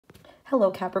Hello,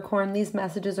 Capricorn. These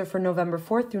messages are for November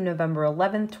 4th through November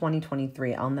 11th,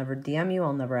 2023. I'll never DM you,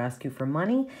 I'll never ask you for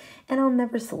money, and I'll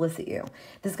never solicit you.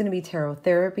 This is going to be tarot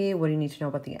therapy. What do you need to know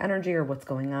about the energy or what's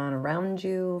going on around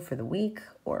you for the week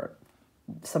or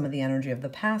some of the energy of the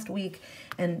past week,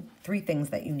 and 3 things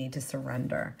that you need to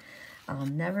surrender. I'll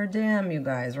never DM you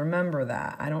guys. Remember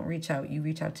that. I don't reach out. You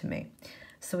reach out to me.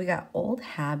 So we got old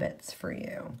habits for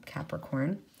you,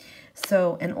 Capricorn.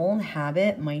 So an old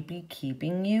habit might be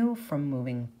keeping you from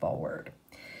moving forward.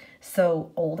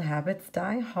 So old habits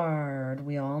die hard.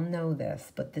 We all know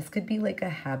this, but this could be like a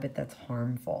habit that's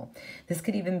harmful. This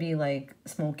could even be like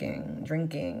smoking,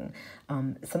 drinking,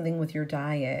 something with your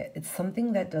diet. It's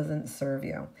something that doesn't serve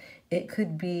you. It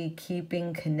could be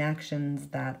keeping connections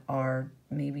that are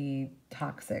maybe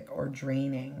toxic or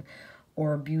draining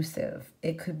or abusive.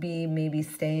 It could be maybe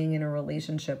staying in a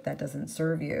relationship that doesn't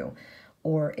serve you.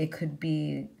 Or it could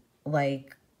be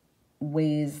like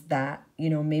ways that,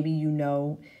 maybe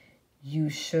you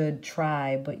should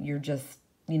try, but you're just,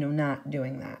 not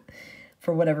doing that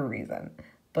for whatever reason.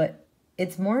 But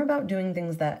it's more about doing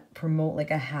things that promote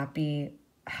like a happy,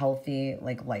 healthy,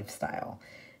 like lifestyle.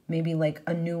 Maybe like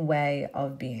a new way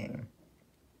of being.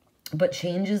 But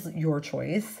change is your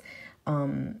choice.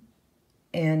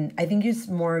 And I think it's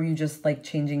more of you just like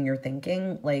changing your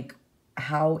thinking, like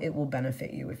how it will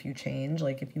benefit you if you change.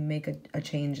 Like if you make a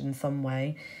change in some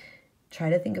way, try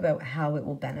to think about how it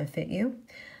will benefit you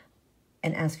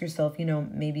and ask yourself,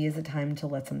 maybe is it time to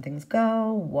let some things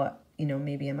go? What,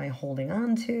 maybe am I holding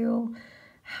on to?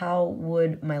 How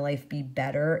would my life be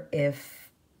better if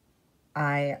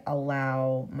I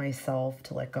allow myself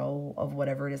to let go of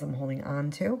whatever it is I'm holding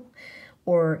on to?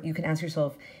 Or you can ask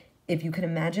yourself, if you can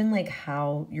imagine like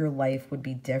how your life would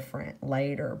be different,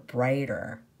 lighter,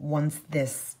 brighter, once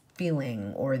this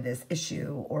feeling or this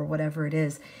issue or whatever it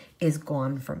is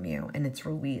gone from you and it's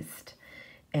released,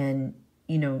 and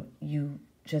you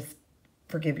just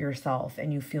forgive yourself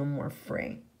and you feel more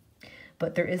free.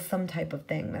 But there is some type of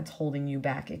thing that's holding you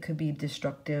back. It could be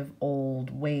destructive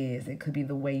old ways. It could be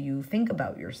the way you think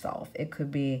about yourself. It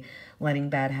could be letting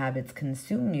bad habits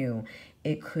consume you.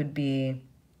 It could be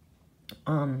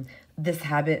this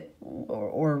habit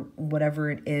or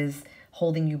whatever it is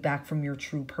holding you back from your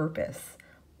true purpose,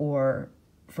 or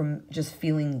from just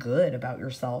feeling good about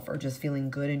yourself, or just feeling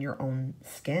good in your own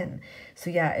skin. So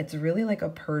yeah, it's really like a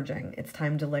purging. It's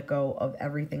time to let go of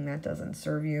everything that doesn't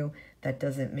serve you, that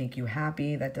doesn't make you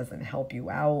happy, that doesn't help you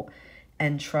out,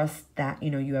 and trust that,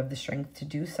 you have the strength to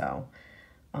do so.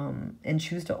 And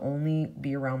choose to only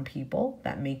be around people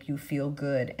that make you feel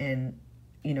good, and,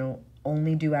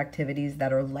 only do activities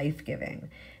that are life-giving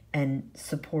and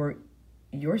support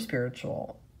your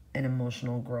spiritual and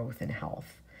emotional growth and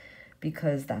health,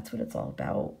 because that's what it's all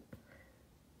about.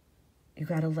 You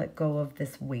got to let go of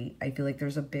this weight. I feel like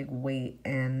there's a big weight,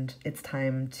 and it's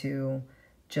time to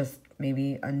just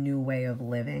maybe a new way of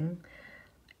living.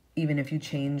 Even if you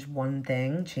change one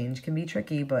thing, change can be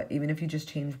tricky, but even if you just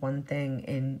change one thing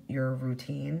in your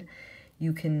routine,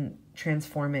 you can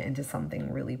transform it into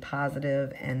something really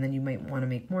positive, and then you might want to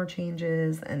make more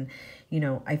changes. And,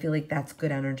 I feel like that's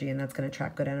good energy, and that's going to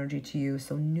attract good energy to you.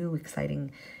 So new,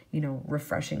 exciting,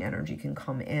 refreshing energy can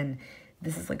come in.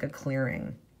 This is like a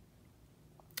clearing.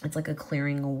 It's like a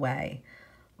clearing away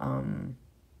of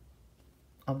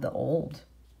the old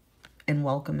and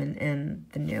welcoming in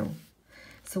the new.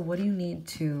 So what do you need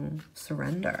to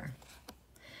surrender?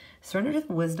 Surrender to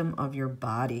the wisdom of your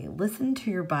body. Listen to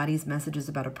your body's messages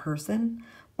about a person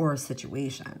or a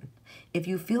situation. If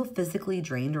you feel physically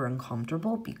drained or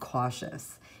uncomfortable, be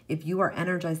cautious. If you are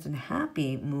energized and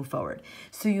happy, move forward.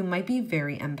 So you might be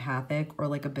very empathic or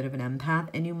like a bit of an empath,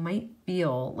 and you might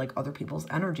feel like other people's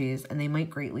energies, and they might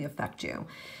greatly affect you.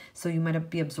 So you might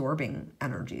be absorbing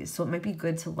energies. So it might be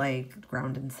good to like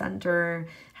ground and center,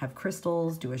 have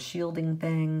crystals, do a shielding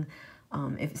thing.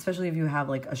 Especially if you have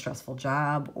like a stressful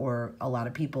job or a lot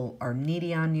of people are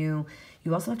needy on you.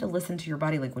 You also have to listen to your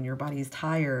body, like when your body is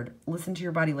tired. Listen to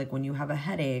your body like when you have a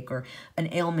headache or an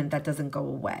ailment that doesn't go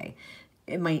away.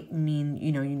 It might mean,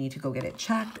 you need to go get it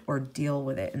checked or deal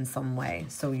with it in some way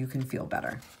so you can feel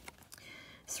better.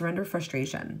 Surrender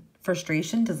frustration.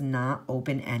 Frustration does not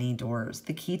open any doors.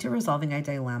 The key to resolving a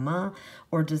dilemma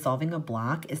or dissolving a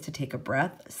block is to take a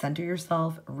breath, center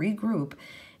yourself, regroup,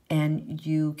 and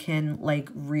you can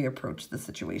like reapproach the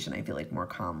situation, I feel like, more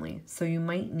calmly. So you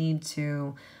might need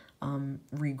to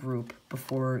regroup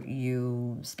before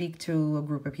you speak to a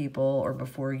group of people, or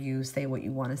before you say what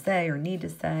you want to say or need to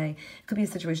say. It could be a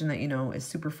situation that, is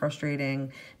super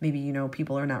frustrating. Maybe,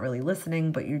 people are not really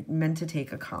listening, but you're meant to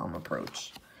take a calm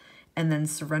approach. And then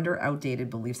surrender outdated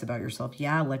beliefs about yourself.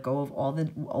 Yeah, let go of all the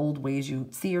old ways you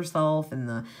see yourself and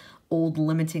the old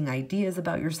limiting ideas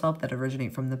about yourself that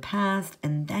originate from the past.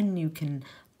 And then you can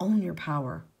own your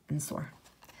power and soar.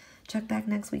 Check back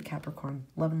next week, Capricorn.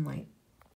 Love and light.